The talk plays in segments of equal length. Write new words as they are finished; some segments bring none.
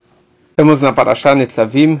Estamos na Parashá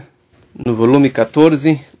Netzavim, no volume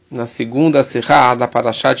 14, na segunda Sirá da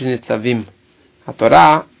Parashá de Netzavim. A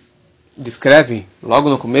Torá descreve, logo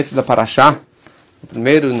no começo da Parashá, no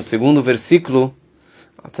primeiro e no segundo versículo,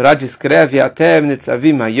 a Torá descreve até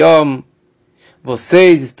Netzavim Hayom,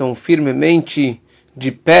 vocês estão firmemente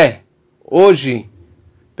de pé hoje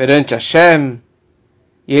perante Hashem,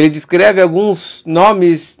 e ele descreve alguns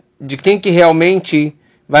nomes de quem que realmente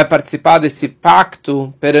vai participar desse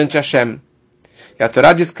pacto perante Hashem. E a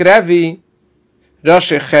Torá descreve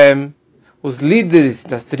Rosh Echem, os líderes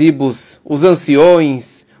das tribos, os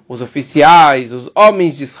anciões, os oficiais, os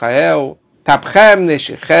homens de Israel, Tapchem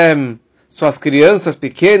Neshechem, suas crianças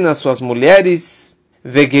pequenas, suas mulheres,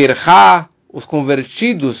 Vegercha, os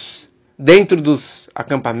convertidos dentro dos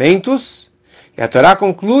acampamentos. E a Torá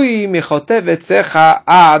conclui Mechotev etzecha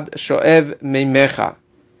ad shoev meimecha,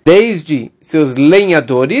 desde seus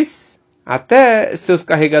lenhadores até seus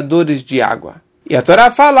carregadores de água. E a Torá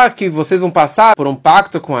fala que vocês vão passar por um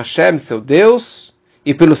pacto com Hashem, seu Deus,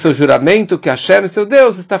 e pelo seu juramento que Hashem, seu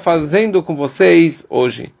Deus, está fazendo com vocês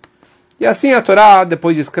hoje. E assim a Torá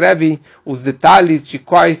depois descreve os detalhes de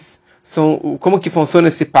quais são, como que funciona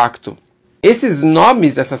esse pacto. Esses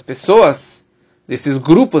nomes dessas pessoas, desses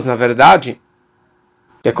grupos, na verdade,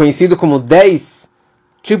 que é conhecido como 10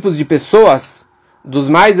 tipos de pessoas, dos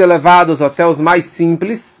mais elevados até os mais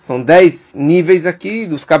simples, são 10 níveis aqui,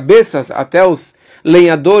 dos cabeças até os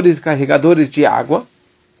lenhadores e carregadores de água.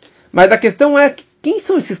 Mas a questão é, quem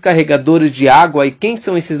são esses carregadores de água e quem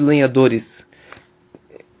são esses lenhadores?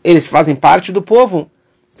 Eles fazem parte do povo?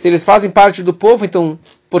 Se eles fazem parte do povo, então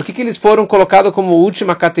por que eles foram colocados como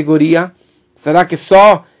última categoria? Será que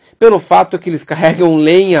só pelo fato que eles carregam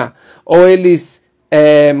lenha ou eles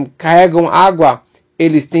carregam água,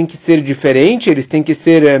 eles têm que ser diferentes, eles têm que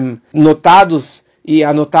ser notados e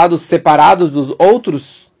anotados separados dos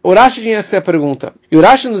outros? O Rashi tinha essa pergunta. E o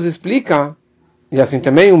Rashi nos explica, e assim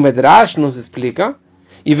também o Medrash nos explica,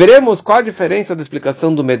 e veremos qual a diferença da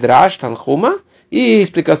explicação do Medrash, Tanhuma, e a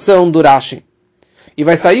explicação do Rashi. E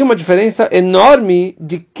vai sair uma diferença enorme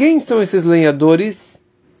de quem são esses lenhadores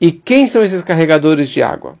e quem são esses carregadores de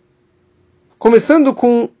água. Começando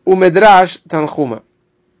com o Medrash Tanhuma.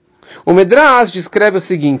 O Medrash descreve o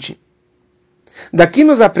seguinte: daqui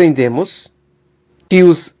nós aprendemos que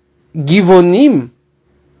os Givonim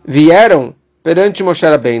vieram perante Moshe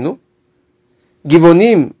Rabbeinu.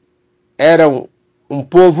 Givonim eram um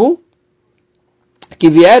povo que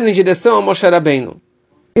vieram em direção a Moshe Rabbeinu.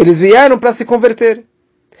 Eles vieram para se converter.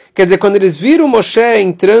 Quer dizer, quando eles viram Moshe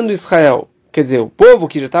entrando em Israel, quer dizer, o povo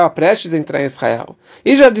que já estava prestes a entrar em Israel,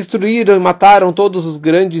 e já destruíram e mataram todos os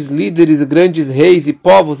grandes líderes, grandes reis e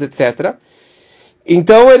povos, etc.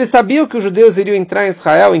 Então eles sabiam que os judeus iriam entrar em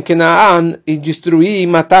Israel, em Canaã, e destruir e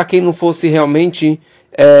matar quem não fosse realmente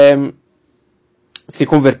se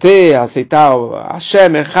converter, aceitar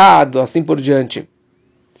Hashem errado, assim por diante.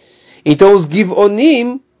 Então os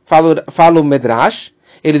Givonim, fala o Medrash,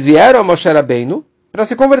 eles vieram a Moshe Rabbeinu para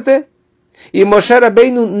se converter. E Moshe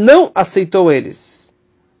Rabbeinu não aceitou eles.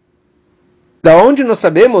 Da onde nós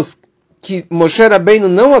sabemos que Moshe Rabbeinu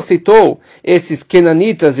não aceitou esses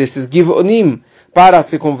Kenanitas, esses Givonim, para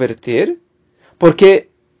se converter? Porque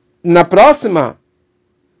na próxima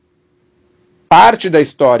parte da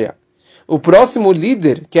história, o próximo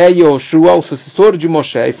líder, que é Yoshua, o sucessor de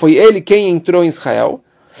Moshe, e foi ele quem entrou em Israel,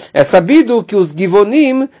 é sabido que os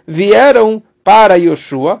Givonim vieram para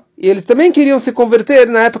Yoshua, e eles também queriam se converter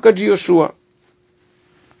na época de Yoshua.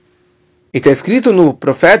 E está escrito no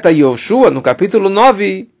profeta Yoshua, no capítulo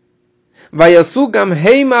 9, Vayasu gam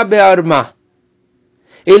heima be'arma.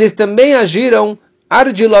 Eles também agiram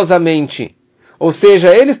ardilosamente. Ou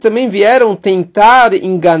seja, eles também vieram tentar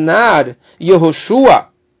enganar Yehoshua,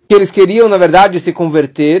 que eles queriam, na verdade, se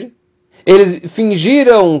converter. Eles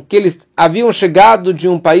fingiram que eles haviam chegado de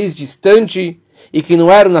um país distante e que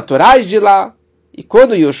não eram naturais de lá. E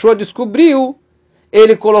quando Yoshua descobriu,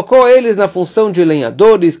 ele colocou eles na função de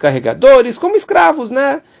lenhadores, carregadores, como escravos,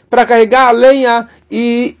 né? Para carregar a lenha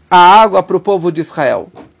e a água para o povo de Israel.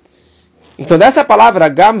 Então, dessa palavra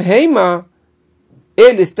Gam Heima,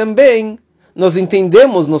 eles também, nós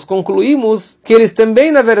entendemos, nós concluímos que eles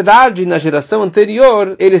também, na verdade, na geração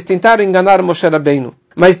anterior, eles tentaram enganar Moshe Rabbeinu.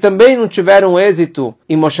 Mas também não tiveram êxito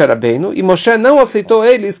em Moshe Rabbeinu, e Moshe não aceitou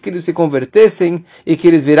eles que eles se convertessem e que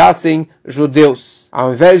eles virassem judeus.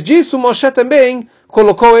 Ao invés disso, Moshe também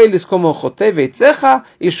colocou eles como Chotev Eitzecha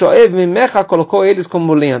e Shoev Mimecha, colocou eles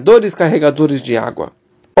como lenhadores, carregadores de água.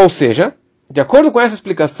 Ou seja, de acordo com essa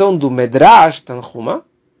explicação do Medrash Tanhuma,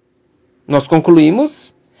 nós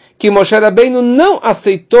concluímos que Moshe Rabbeinu não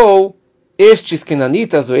aceitou estes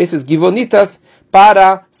Kenanitas ou esses Givonitas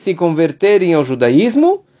para se converterem ao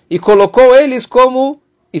judaísmo e colocou eles como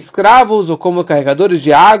escravos ou como carregadores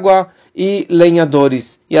de água e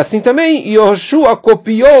lenhadores. E assim também Yoshua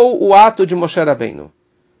copiou o ato de Moshe Rabbeinu.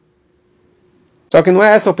 Só que não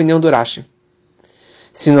é essa a opinião do Rashi.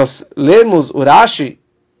 Se nós lermos o Rashi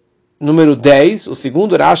número 10, o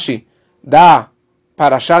segundo Rashi da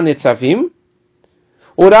Parashá Netzavim,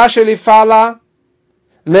 o Rashi ele fala,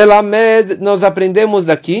 Melamed, nós aprendemos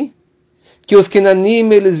daqui, que os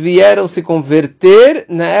Kenanim eles vieram se converter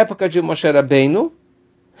na época de Moshe Rabbeinu,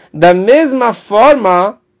 da mesma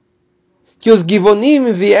forma que os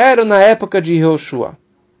Givonim vieram na época de Yoshua.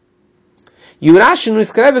 E o Rashi não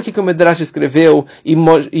escreve o que o Medrash escreveu, e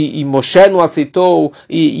Moshe não aceitou,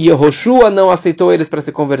 e Yehoshua não aceitou eles para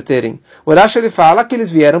se converterem. O Rashi ele fala que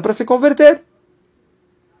eles vieram para se converter.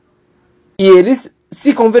 E eles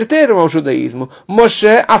se converteram ao judaísmo.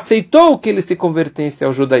 Moshe aceitou que eles se convertessem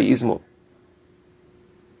ao judaísmo.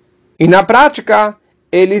 E na prática,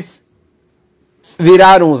 eles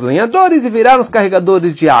viraram os lenhadores e viraram os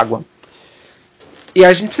carregadores de água. E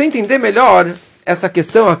a gente precisa entender melhor essa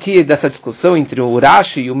questão aqui, dessa discussão entre o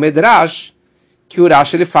Rashi e o Medrash, que o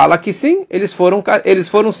Rashi ele fala que sim, eles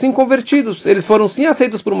foram sim convertidos, eles foram sim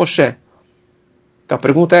aceitos por Moshe. Então a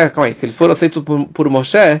pergunta é, se eles foram aceitos por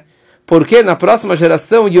Moshe, por que na próxima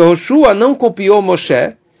geração Yehoshua não copiou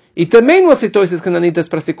Moshe e também não aceitou esses cananitas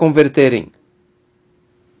para se converterem?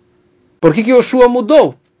 Por que Yehoshua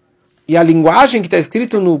mudou? E a linguagem que está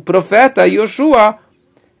escrito no profeta Yehoshua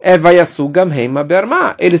é Vayasu Gamhem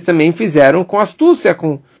Berma. Eles também fizeram com astúcia,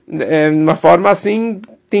 com uma forma assim,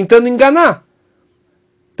 tentando enganar.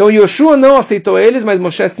 Então Yehoshua não aceitou eles, mas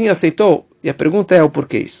Moshe sim aceitou. E a pergunta é o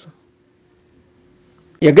porquê isso.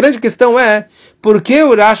 E a grande questão é, por que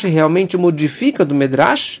o Rashi realmente modifica do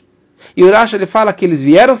Medrash? E o Rashi ele fala que eles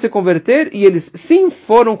vieram se converter e eles sim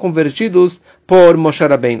foram convertidos por Moshe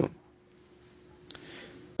Rabbeinu.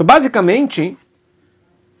 Então, basicamente,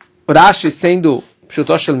 o Rashi sendo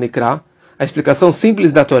Pshutosh el Mikra, a explicação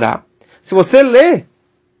simples da Torá. Se você lê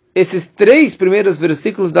esses 3 primeiros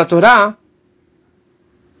versículos da Torá,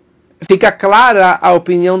 fica clara a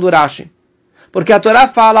opinião do Rashi. Porque a Torá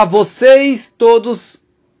fala, vocês todos,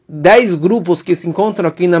 10 grupos que se encontram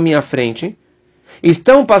aqui na minha frente,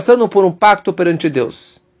 estão passando por um pacto perante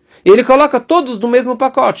Deus. E ele coloca todos no mesmo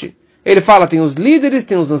pacote. Ele fala, tem os líderes,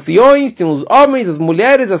 tem os anciões, tem os homens, as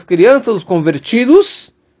mulheres, as crianças, os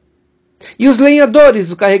convertidos, e os lenhadores,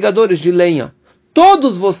 os carregadores de lenha.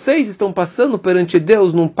 Todos vocês estão passando perante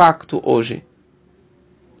Deus num pacto hoje.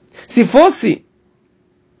 Se fosse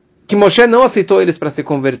que Moshe não aceitou eles para se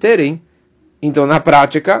converterem, então na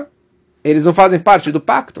prática, eles não fazem parte do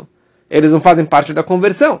pacto. Eles não fazem parte da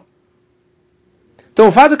conversão. Então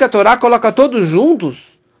o fato que a Torá coloca todos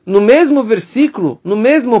juntos, no mesmo versículo, no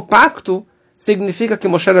mesmo pacto, significa que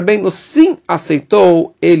Moshe Rabbeinu sim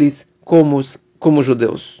aceitou eles como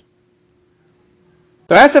judeus.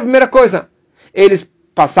 Então essa é a primeira coisa. Eles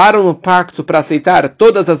passaram no pacto para aceitar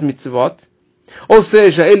todas as mitzvot. Ou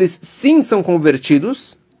seja, eles sim são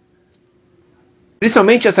convertidos.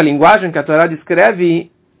 Principalmente essa linguagem que a Torá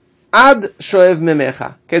descreve ad shoev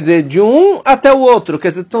memecha. Quer dizer, de um até o outro. Quer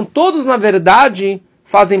dizer, então todos na verdade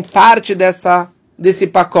fazem parte desse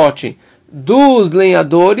pacote. Dos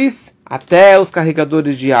lenhadores até os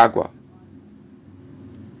carregadores de água.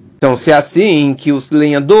 Então, se é assim que os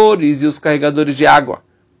lenhadores e os carregadores de água,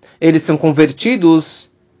 eles são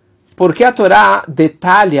convertidos, por que a Torá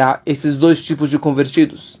detalha esses 2 tipos de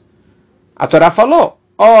convertidos? A Torá falou,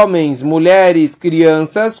 homens, mulheres,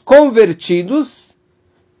 crianças, convertidos,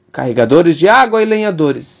 carregadores de água e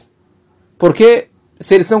lenhadores. Porque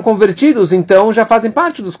se eles são convertidos, então já fazem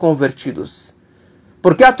parte dos convertidos.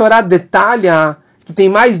 Por que a Torá detalha que tem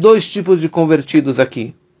mais 2 tipos de convertidos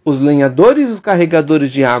aqui? Os lenhadores e os carregadores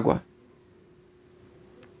de água.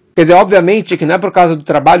 Quer dizer, obviamente que não é por causa do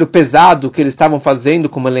trabalho pesado que eles estavam fazendo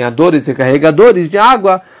como lenhadores e carregadores de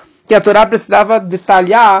água que a Torá precisava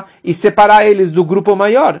detalhar e separar eles do grupo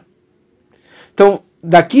maior. Então,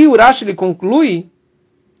 daqui o Rashi ele conclui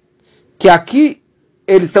que aqui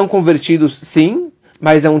eles são convertidos sim,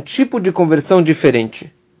 mas é um tipo de conversão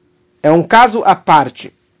diferente. É um caso à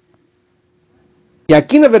parte. E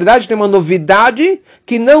aqui, na verdade, tem uma novidade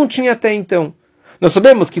que não tinha até então. Nós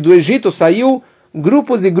sabemos que do Egito saiu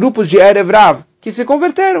grupos e grupos de Erev Rav, que se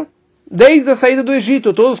converteram. Desde a saída do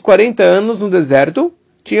Egito, todos os 40 anos no deserto,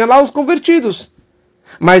 tinha lá os convertidos.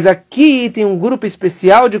 Mas aqui tem um grupo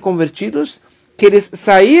especial de convertidos, que eles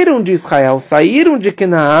saíram de Israel, saíram de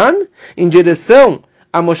Canaã, em direção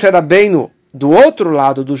a Moshe Rabbeinu, do outro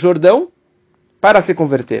lado do Jordão, para se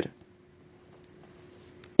converter.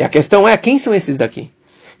 E a questão é, quem são esses daqui?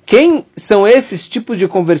 Quem são esses tipos de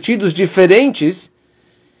convertidos diferentes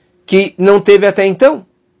que não teve até então?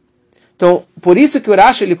 Então, por isso que o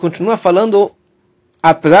Rashi ele continua falando,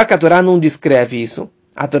 apesar que a Torá não descreve isso,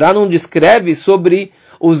 a Torá não descreve sobre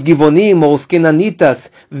os Givonim ou os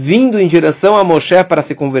Kenanitas vindo em direção a Moshe para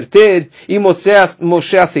se converter, e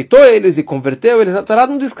Moshe aceitou eles e converteu eles. A Torá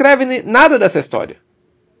não descreve nada dessa história.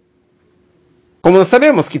 Como nós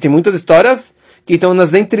sabemos que tem muitas histórias que estão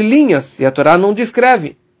nas entrelinhas e a Torá não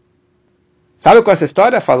descreve. Sabe qual é essa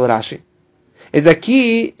história? Fala o Rashi. Essa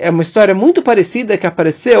aqui é uma história muito parecida que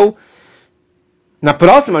apareceu na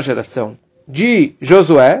próxima geração de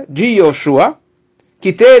Josué, de Yoshua,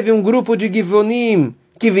 que teve um grupo de Givonim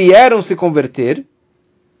que vieram se converter.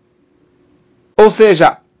 Ou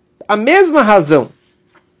seja, a mesma razão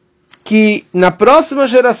que na próxima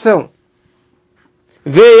geração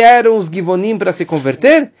vieram os Givonim para se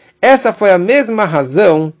converter, essa foi a mesma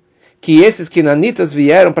razão que esses Kenanitas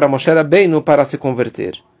vieram para Moshe Rabbeinu para se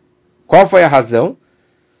converter. Qual foi a razão?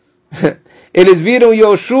 Eles viram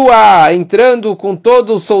Yoshua entrando com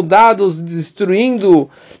todos os soldados, destruindo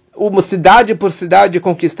uma cidade por cidade,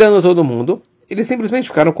 conquistando todo mundo. Eles simplesmente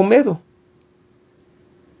ficaram com medo.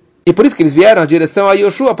 E por isso que eles vieram à direção a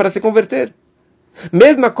Yoshua para se converter.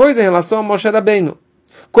 Mesma coisa em relação a Moshe Rabbeinu.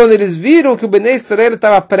 Quando eles viram que o Bnei Israel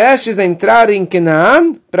estava prestes a entrar em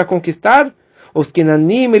Canaã para conquistar, os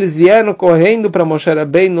Kenanim eles vieram correndo para Moshe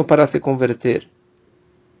Rabbeinu para se converter.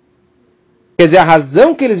 Quer dizer, a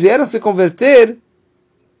razão que eles vieram se converter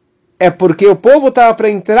é porque o povo estava para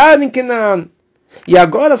entrar em Canaã. E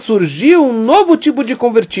agora surgiu um novo tipo de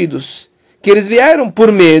convertidos, que eles vieram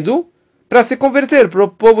por medo para se converter para o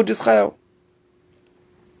povo de Israel.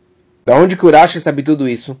 Da onde que o Rashi sabe tudo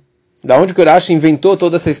isso? Da onde que o Rashi inventou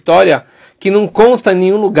toda essa história que não consta em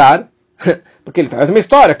nenhum lugar? Porque ele traz uma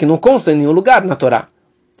história que não consta em nenhum lugar na Torá.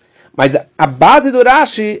 Mas a base do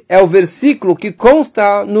Rashi é o versículo que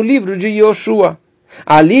consta no livro de Yoshua.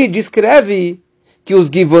 Ali descreve que os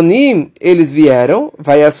Givonim, eles vieram,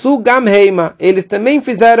 Vayasu Gam Heima, eles também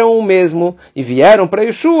fizeram o mesmo, e vieram para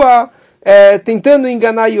Yoshua, tentando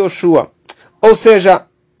enganar Yoshua. Ou seja,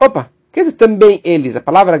 quer dizer também eles, a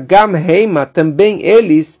palavra Gam Heima, também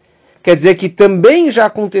eles, quer dizer que também já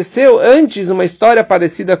aconteceu antes uma história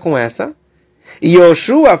parecida com essa, e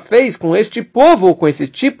Yoshua fez com este povo, com esse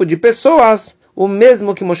tipo de pessoas, o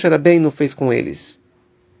mesmo que Moshe Rabbeinu fez com eles.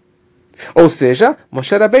 Ou seja,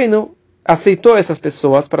 Moshe Rabbeinu aceitou essas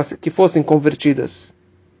pessoas para que fossem convertidas.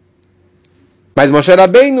 Mas Moshe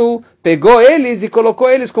Rabbeinu pegou eles e colocou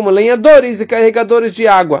eles como lenhadores e carregadores de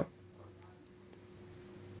água.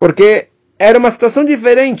 Porque era uma situação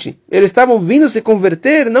diferente. Eles estavam vindo se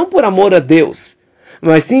converter não por amor a Deus,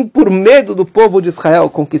 mas sim por medo do povo de Israel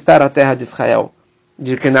conquistar a terra de Israel,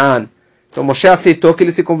 de Canaã. Então Moshe aceitou que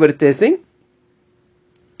eles se convertessem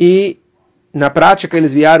e na prática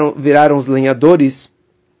eles viraram os lenhadores,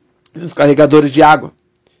 os carregadores de água.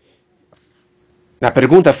 A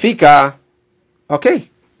pergunta fica,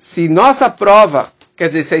 se nossa prova, quer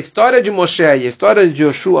dizer, se a história de Moshe e a história de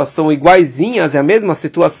Yoshua são iguaizinhas, é a mesma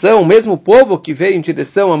situação, o mesmo povo que veio em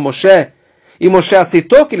direção a Moshe, e Moshe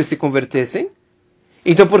aceitou que eles se convertessem,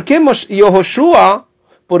 então por que Yoshua,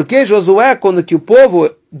 por que Josué, quando que o povo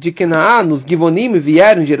de Canaã, os Givonim,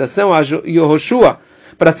 vieram em direção a Yoshua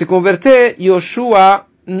para se converter, Yoshua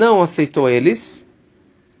não aceitou eles,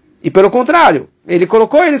 e pelo contrário, ele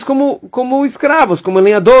colocou eles como escravos, como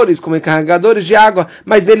lenhadores, como carregadores de água,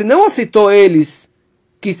 mas ele não aceitou eles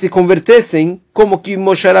que se convertessem como que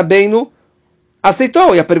Moshe Rabbeinu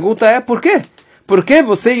aceitou. E a pergunta é, por quê? Por que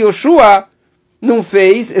você, Yoshua, não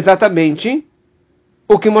fez exatamente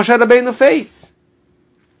o que Moshe Rabbeinu fez?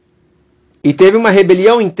 E teve uma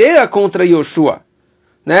rebelião inteira contra Yoshua.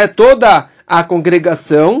 Toda a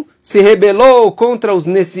congregação se rebelou contra os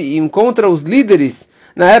Nesiim, contra os líderes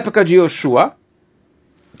na época de Yoshua,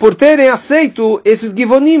 por terem aceito esses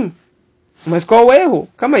Givonim. Mas qual o erro?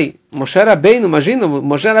 Calma aí. Moshe Rabbeinu, imagina,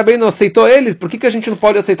 Moshe Rabbeinu aceitou eles, por que a gente não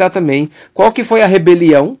pode aceitar também? Qual que foi a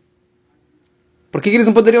rebelião? Por que eles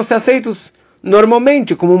não poderiam ser aceitos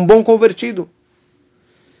normalmente, como um bom convertido?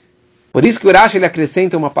 Por isso que o Rashi ele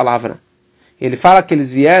acrescenta uma palavra. Ele fala que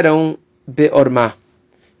eles vieram beormá.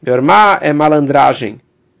 Beormá é malandragem.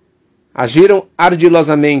 Agiram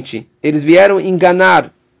ardilosamente. Eles vieram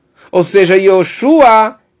enganar. Ou seja,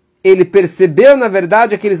 Yoshua, ele percebeu na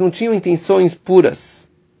verdade que eles não tinham intenções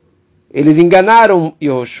puras. Eles enganaram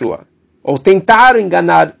Yoshua. Ou tentaram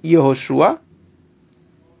enganar Yoshua.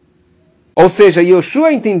 Ou seja,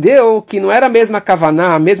 Yoshua entendeu que não era a mesma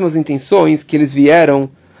kavaná, as mesmas intenções que eles vieram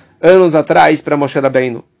anos atrás para Moshe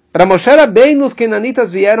Rabbeinu. Para Moshe Rabbeinu, os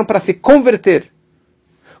Kenanitas vieram para se converter.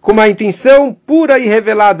 com uma intenção pura e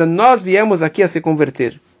revelada. Nós viemos aqui a se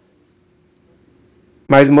converter.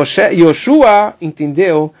 Mas Yoshua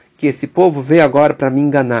entendeu que esse povo veio agora para me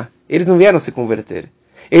enganar. Eles não vieram se converter.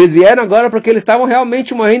 Eles vieram agora porque eles estavam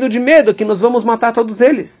realmente morrendo de medo que nós vamos matar todos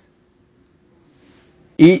eles.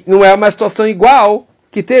 E não é uma situação igual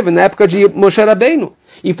que teve na época de Moshe Rabbeinu.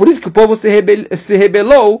 E por isso que o povo se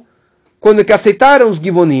rebelou quando que aceitaram os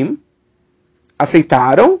Givonim.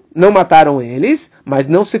 Aceitaram, não mataram eles, mas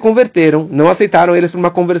não se converteram. Não aceitaram eles para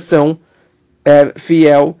uma conversão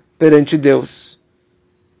fiel perante Deus.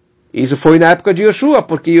 Isso foi na época de Yoshua,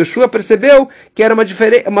 porque Yoshua percebeu que era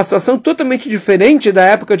uma situação totalmente diferente da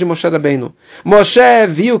época de Moshe Rabbeinu. Moshe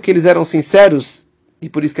viu que eles eram sinceros e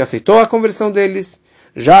por isso que aceitou a conversão deles.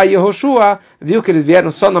 Já Yehoshua viu que eles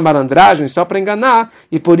vieram só na malandragem, só para enganar,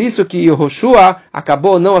 e por isso que Yehoshua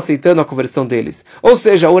acabou não aceitando a conversão deles. Ou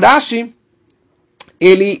seja, Urashi,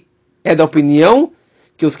 ele é da opinião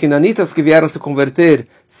que os Kenanitas que vieram se converter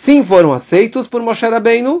sim foram aceitos por Moshe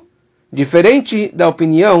Rabbeinu, diferente da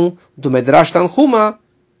opinião do Medrash Tanhuma,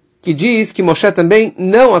 que diz que Moshe também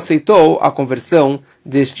não aceitou a conversão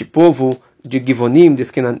deste povo de Givonim,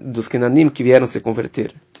 dos Kenanim que vieram se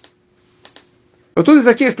converter. Eu tudo isso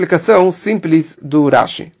aqui é a explicação simples do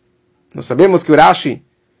Urashi. Nós sabemos que o Urashi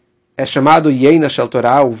é chamado Yeina Shel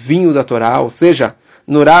Torah, o vinho da Torá, ou seja,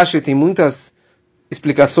 no Urashi tem muitas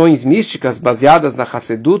explicações místicas baseadas na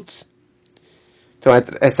Hassedut. Então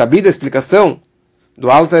é sabida a explicação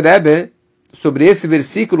do Alter Rebbe sobre esse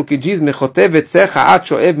versículo que diz Mechotev etzecha at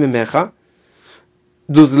shoev mimecha,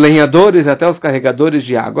 dos lenhadores até os carregadores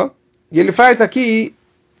de água. E ele faz aqui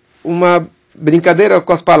uma brincadeira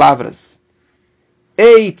com as palavras.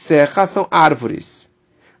 Eitzecha são árvores,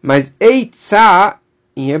 mas Eitzah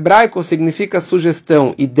em hebraico significa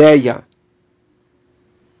sugestão, ideia.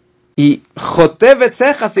 E Chotev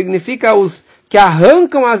etzecha significa os que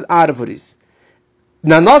arrancam as árvores.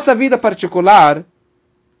 Na nossa vida particular,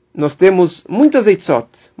 nós temos muitas eitzot,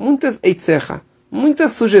 muitas eitzecha,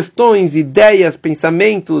 muitas sugestões, ideias,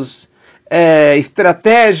 pensamentos,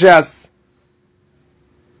 estratégias.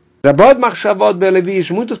 Rabod machshavot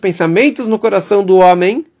belevish, muitos pensamentos no coração do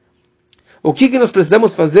homem. O que nós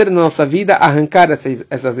precisamos fazer na nossa vida? Arrancar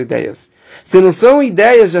essas ideias. Se não são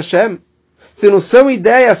ideias de Hashem, se não são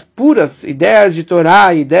ideias puras, ideias de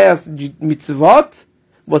Torá, ideias de mitzvot,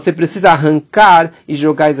 você precisa arrancar e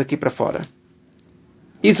jogar isso aqui para fora.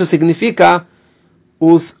 Isso significa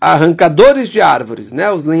os arrancadores de árvores,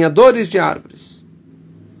 né? Os lenhadores de árvores.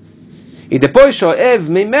 E depois, shoev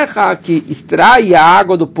meimecha, que extrai a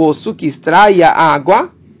água do poço, que extrai a água.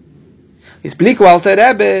 Explica o Alter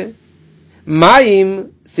Rebbe. Maim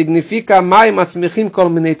significa maim asmichim kol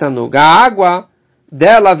minei tanug. A água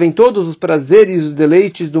dela vem todos os prazeres e os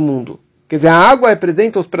deleites do mundo. Quer dizer, a água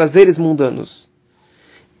representa os prazeres mundanos.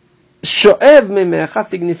 Shoev memecha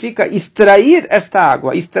significa extrair esta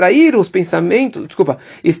água, extrair os pensamentos,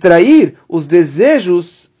 extrair os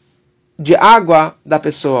desejos de água da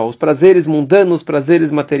pessoa, os prazeres mundanos, os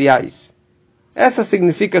prazeres materiais. Essa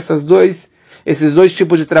significa esses dois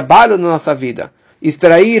tipos de trabalho na nossa vida.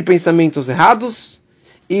 Extrair pensamentos errados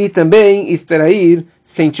e também extrair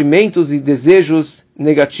sentimentos e desejos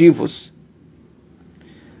negativos.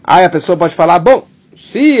 Aí a pessoa pode falar, bom,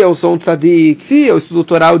 se eu sou um tzadik, se eu estudo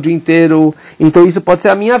Torá o dia inteiro, então isso pode ser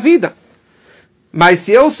a minha vida. Mas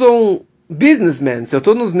se eu sou um businessman, se eu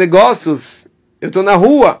estou nos negócios, eu estou na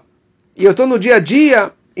rua, e eu estou no dia a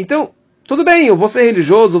dia, então, tudo bem, eu vou ser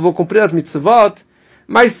religioso, vou cumprir as mitzvot,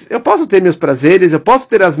 mas eu posso ter meus prazeres, eu posso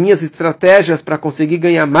ter as minhas estratégias para conseguir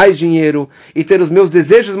ganhar mais dinheiro, e ter os meus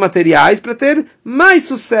desejos materiais para ter mais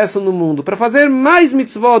sucesso no mundo, para fazer mais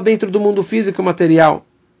mitzvot dentro do mundo físico e material.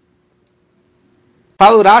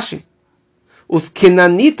 Fala Urashi, os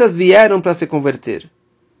Kenanitas vieram para se converter.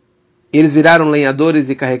 Eles viraram lenhadores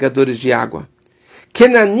e carregadores de água.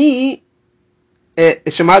 Kenani é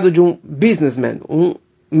chamado de um businessman, um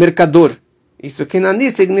mercador. Isso, Kenani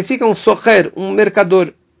significa um socher, um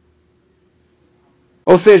mercador.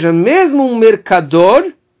 Ou seja, mesmo um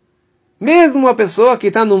mercador, mesmo uma pessoa que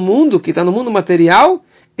está no mundo material,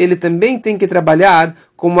 ele também tem que trabalhar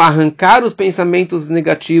como arrancar os pensamentos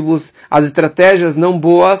negativos, as estratégias não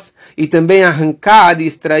boas, e também arrancar e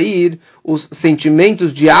extrair os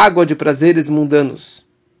sentimentos de água de prazeres mundanos.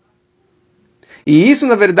 E isso,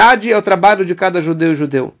 na verdade, é o trabalho de cada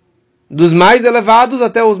judeu. Dos mais elevados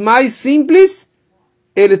até os mais simples,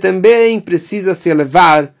 ele também precisa se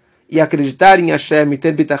elevar e acreditar em Hashem, e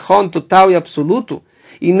ter bitachon total e absoluto,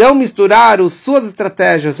 e não misturar as suas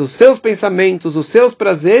estratégias, os seus pensamentos, os seus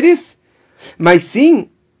prazeres, mas sim,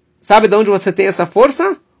 sabe de onde você tem essa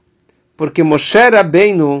força? Porque Moshe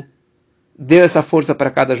Rabbeinu deu essa força para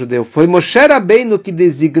cada judeu. Foi Moshe Rabbeinu que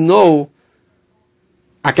designou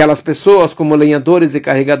aquelas pessoas como lenhadores e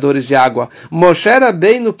carregadores de água. Moshe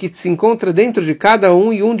Rabbeinu que se encontra dentro de cada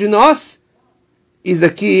um e um de nós. Isso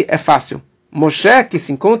aqui é fácil. Moshe que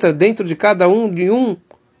se encontra dentro de cada um e um.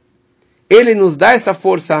 Ele nos dá essa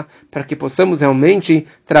força para que possamos realmente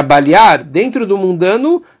trabalhar dentro do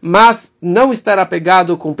mundano, mas não estar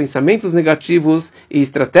apegado com pensamentos negativos e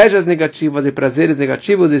estratégias negativas e prazeres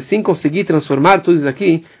negativos, e sim conseguir transformar tudo isso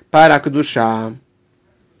aqui para a Kedushá.